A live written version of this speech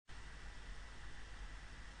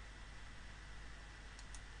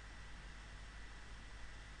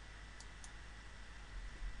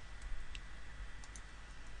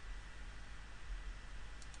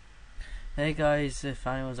Hey guys, if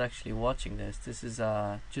anyone's actually watching this, this is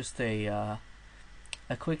just a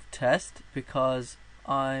quick test because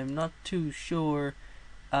I'm not too sure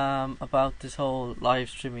about this whole live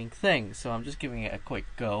streaming thing, so I'm just giving it a quick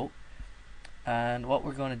go. And what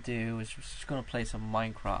we're going to do is we're just going to play some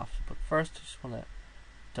Minecraft, but first I just want to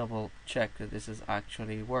double check that this is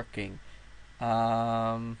actually working.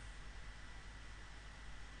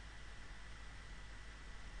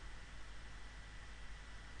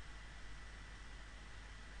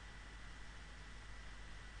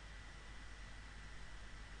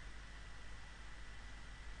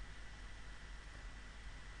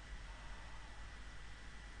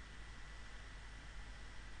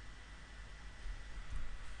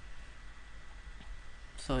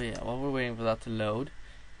 So yeah, while we're waiting for that to load,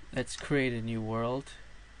 let's create a new world.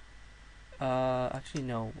 Actually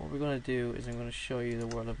no, what we're going to do is I'm going to show you the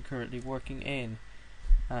world I'm currently working in.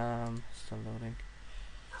 Still loading.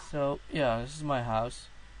 So yeah, this is my house,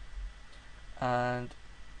 and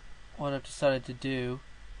what I've decided to do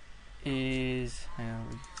is, hang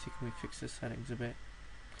on, can we fix the settings a bit?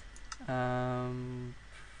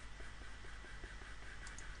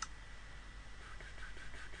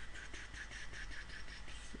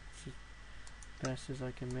 It's as best as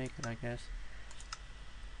I can make it, I guess.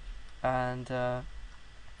 And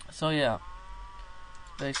so yeah,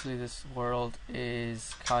 basically this world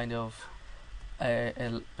is kind of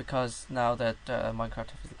because now that Minecraft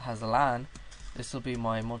has a LAN, this will be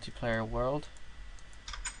my multiplayer world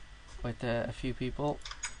with a few people.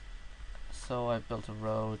 So I've built a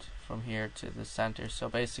road from here to the center. So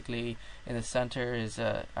basically, in the center is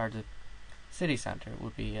the city center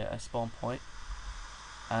would be a spawn point,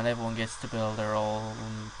 and everyone gets to build their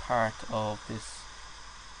own part of this.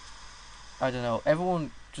 I don't know.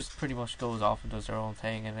 Everyone just pretty much goes off and does their own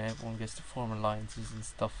thing, and everyone gets to form alliances and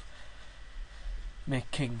stuff. Make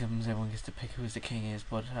kingdoms. Everyone gets to pick who the king is.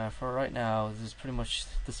 But for right now, this is pretty much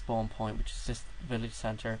the spawn point, which is this village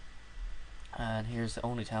center. And here's the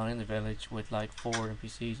only town in the village with like 4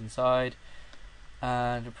 NPCs inside,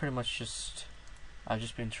 and we're pretty much just, I've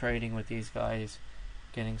just been trading with these guys,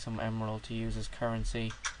 getting some emerald to use as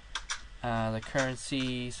currency. The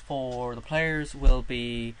currencies for the players will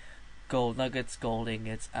be gold nuggets, gold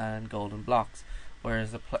ingots, and golden blocks,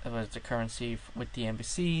 whereas the currency with the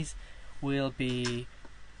NPCs will be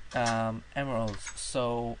emeralds.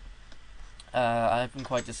 So I haven't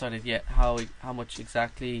quite decided yet how much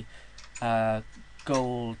exactly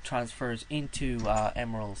gold transfers into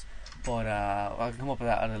emeralds, but I'll come up with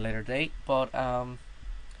that at a later date. But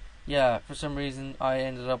yeah, for some reason I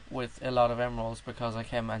ended up with a lot of emeralds because I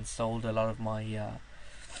came and sold a lot of my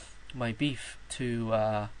my beef to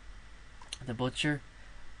the butcher,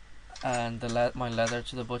 and my leather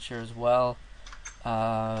to the butcher as well.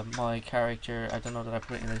 My character, I don't know that I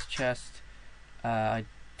put it in his chest. I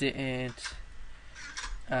didn't.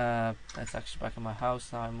 It's actually back in my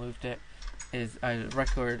house now. I moved it. Is a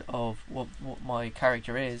record of what my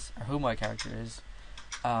character is, or who my character is.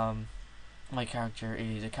 My character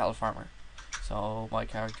is a cattle farmer, so my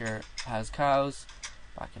character has cows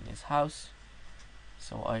back in his house.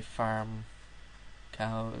 So I farm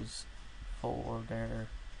cows for their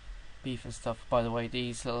beef and stuff. By the way,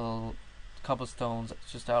 these little cobblestones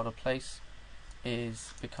just out of place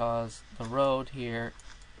is because the road here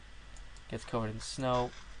gets covered in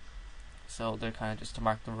snow, so they're kind of just to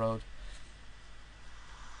mark the road.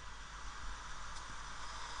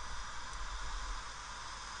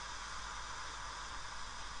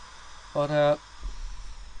 But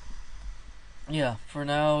yeah, for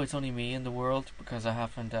now it's only me in the world because I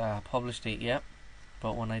haven't published it yet.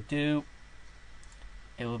 But when I do,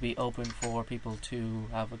 it will be open for people to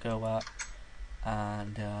have a go at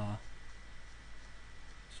and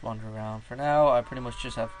just wander around. For now, I pretty much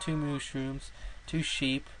just have 2 mushrooms, 2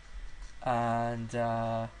 sheep, and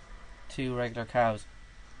 2 regular cows.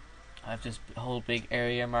 I have this whole big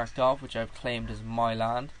area marked off, which I've claimed as my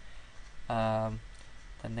land.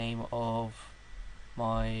 The name of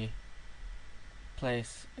my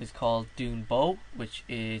place is called Dune Bow, which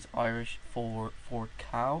is Irish for Fort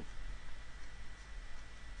Cow.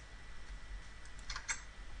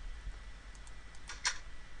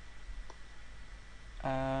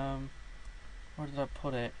 Where did I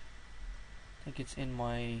put it? I think it's in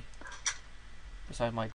my beside my